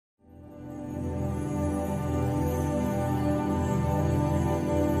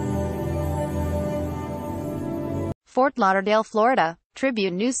Fort Lauderdale, Florida.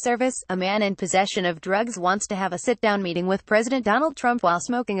 Tribune News Service. A man in possession of drugs wants to have a sit-down meeting with President Donald Trump while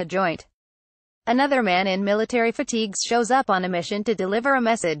smoking a joint. Another man in military fatigues shows up on a mission to deliver a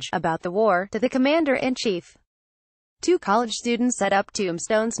message about the war to the commander-in-chief. Two college students set up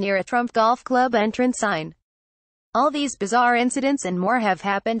tombstones near a Trump golf club entrance sign. All these bizarre incidents and more have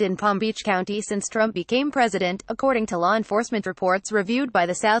happened in Palm Beach County since Trump became president, according to law enforcement reports reviewed by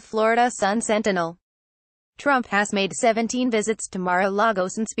the South Florida Sun-Sentinel. Trump has made 17 visits to Mar-a-Lago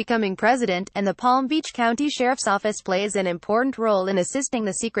since becoming president, and the Palm Beach County Sheriff's Office plays an important role in assisting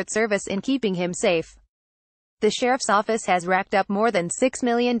the Secret Service in keeping him safe. The Sheriff's Office has racked up more than $6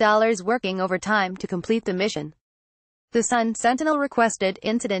 million working overtime to complete the mission. The Sun-Sentinel requested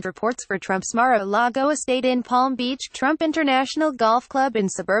incident reports for Trump's Mar-a-Lago estate in Palm Beach, Trump International Golf Club in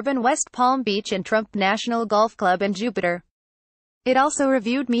suburban West Palm Beach, and Trump National Golf Club in Jupiter. It also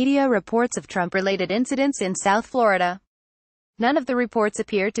reviewed media reports of Trump-related incidents in South Florida. None of the reports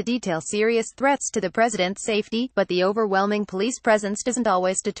appear to detail serious threats to the president's safety, but the overwhelming police presence doesn't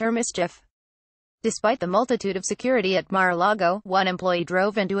always deter mischief. Despite the multitude of security at Mar-a-Lago, one employee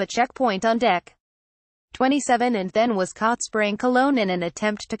drove into a checkpoint on deck 27 and then was caught spraying cologne in an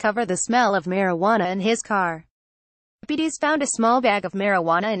attempt to cover the smell of marijuana in his car. Deputies found a small bag of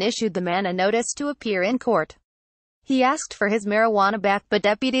marijuana and issued the man a notice to appear in court. He asked for his marijuana back, but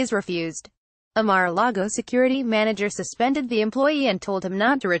deputies refused. A Mar-a-Lago security manager suspended the employee and told him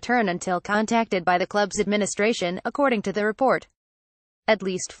not to return until contacted by the club's administration, according to the report. At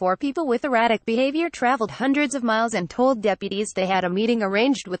least 4 people with erratic behavior traveled hundreds of miles and told deputies they had a meeting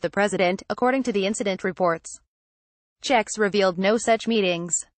arranged with the president, according to the incident reports. Checks revealed no such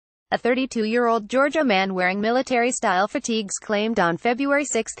meetings. A 32-year-old Georgia man wearing military-style fatigues claimed on February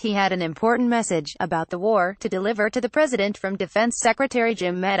 6 he had an important message about the war to deliver to the president from Defense Secretary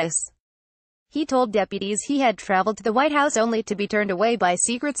Jim Mattis. He told deputies he had traveled to the White House only to be turned away by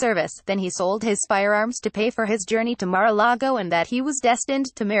Secret Service, then he sold his firearms to pay for his journey to Mar-a-Lago, and that he was destined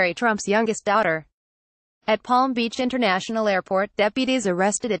to marry Trump's youngest daughter. At Palm Beach International Airport, deputies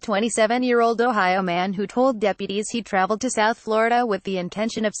arrested a 27-year-old Ohio man who told deputies he traveled to South Florida with the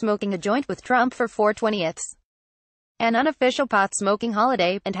intention of smoking a joint with Trump for 4/20, an unofficial pot-smoking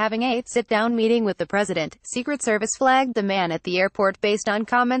holiday, and having a sit-down meeting with the president. Secret Service flagged the man at the airport based on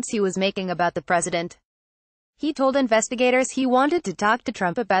comments he was making about the president. He told investigators he wanted to talk to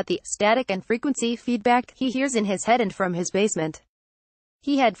Trump about the static and frequency feedback he hears in his head and from his basement.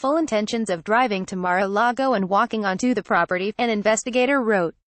 He had full intentions of driving to Mar-a-Lago and walking onto the property, an investigator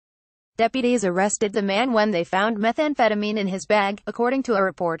wrote. Deputies arrested the man when they found methamphetamine in his bag, according to a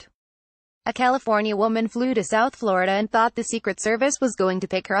report. A California woman flew to South Florida and thought the Secret Service was going to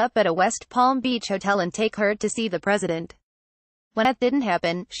pick her up at a West Palm Beach hotel and take her to see the president. When that didn't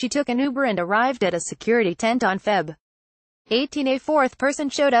happen, she took an Uber and arrived at a security tent on Feb. 18. A fourth person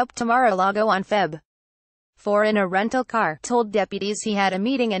showed up to Mar-a-Lago on Feb. 4 in a rental car, told deputies he had a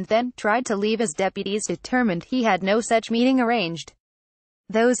meeting and then tried to leave as deputies determined he had no such meeting arranged.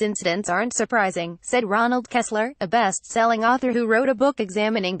 Those incidents aren't surprising, said Ronald Kessler, a best-selling author who wrote a book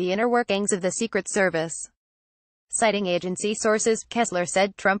examining the inner workings of the Secret Service. Citing agency sources, Kessler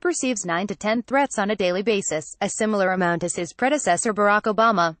said Trump receives 9 to 10 threats on a daily basis, a similar amount as his predecessor Barack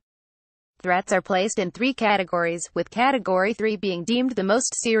Obama. Threats are placed in 3 categories, with Category 3 being deemed the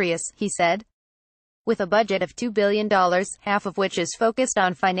most serious, he said. With a budget of $2 billion, half of which is focused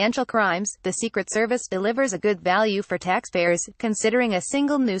on financial crimes, the Secret Service delivers a good value for taxpayers, considering a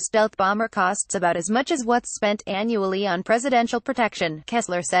single new stealth bomber costs about as much as what's spent annually on presidential protection,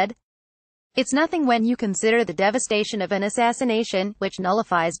 Kessler said. It's nothing when you consider the devastation of an assassination, which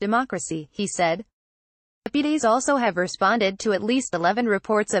nullifies democracy, he said. Deputies also have responded to at least 11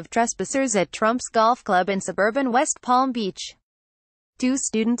 reports of trespassers at Trump's golf club in suburban West Palm Beach. 2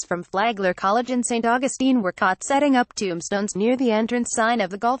 students from Flagler College in St. Augustine were caught setting up tombstones near the entrance sign of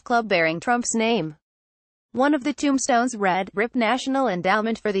the golf club bearing Trump's name. One of the tombstones read, "Rip National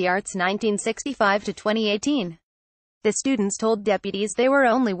Endowment for the Arts 1965 to 2018. The students told deputies they were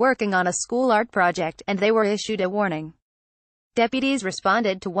only working on a school art project, and they were issued a warning. Deputies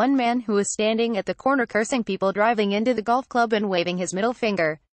responded to one man who was standing at the corner cursing people driving into the golf club and waving his middle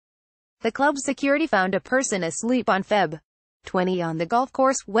finger. The club's security found a person asleep on Feb. 20 on the golf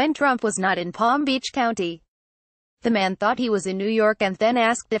course when Trump was not in Palm Beach County. The man thought he was in New York and then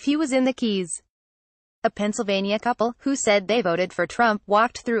asked if he was in the Keys. A Pennsylvania couple, who said they voted for Trump,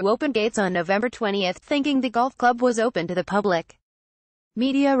 walked through open gates on November 20, thinking the golf club was open to the public.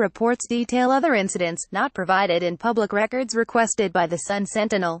 Media reports detail other incidents, not provided in public records requested by the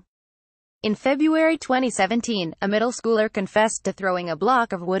Sun-Sentinel. In February 2017, a middle schooler confessed to throwing a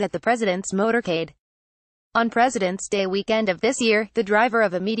block of wood at the president's motorcade. On President's Day weekend of this year, the driver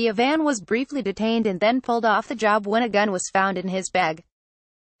of a media van was briefly detained and then pulled off the job when a gun was found in his bag.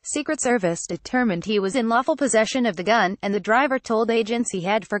 Secret Service determined he was in lawful possession of the gun, and the driver told agents he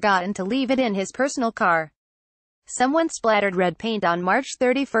had forgotten to leave it in his personal car. Someone splattered red paint on March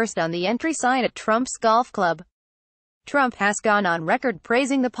 31 on the entry sign at Trump's golf club. Trump has gone on record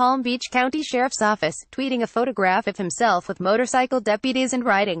praising the Palm Beach County Sheriff's Office, tweeting a photograph of himself with motorcycle deputies and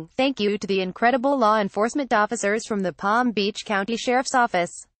writing, "Thank you to the incredible law enforcement officers from the Palm Beach County Sheriff's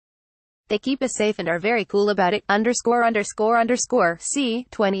Office. They keep us safe and are very cool about it." See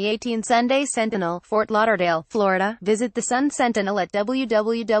 2018 Sunday Sentinel, Fort Lauderdale, Florida. Visit the Sun Sentinel at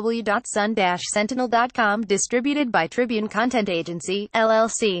www.sun-sentinel.com. Distributed by Tribune Content Agency,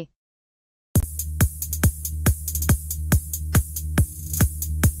 LLC.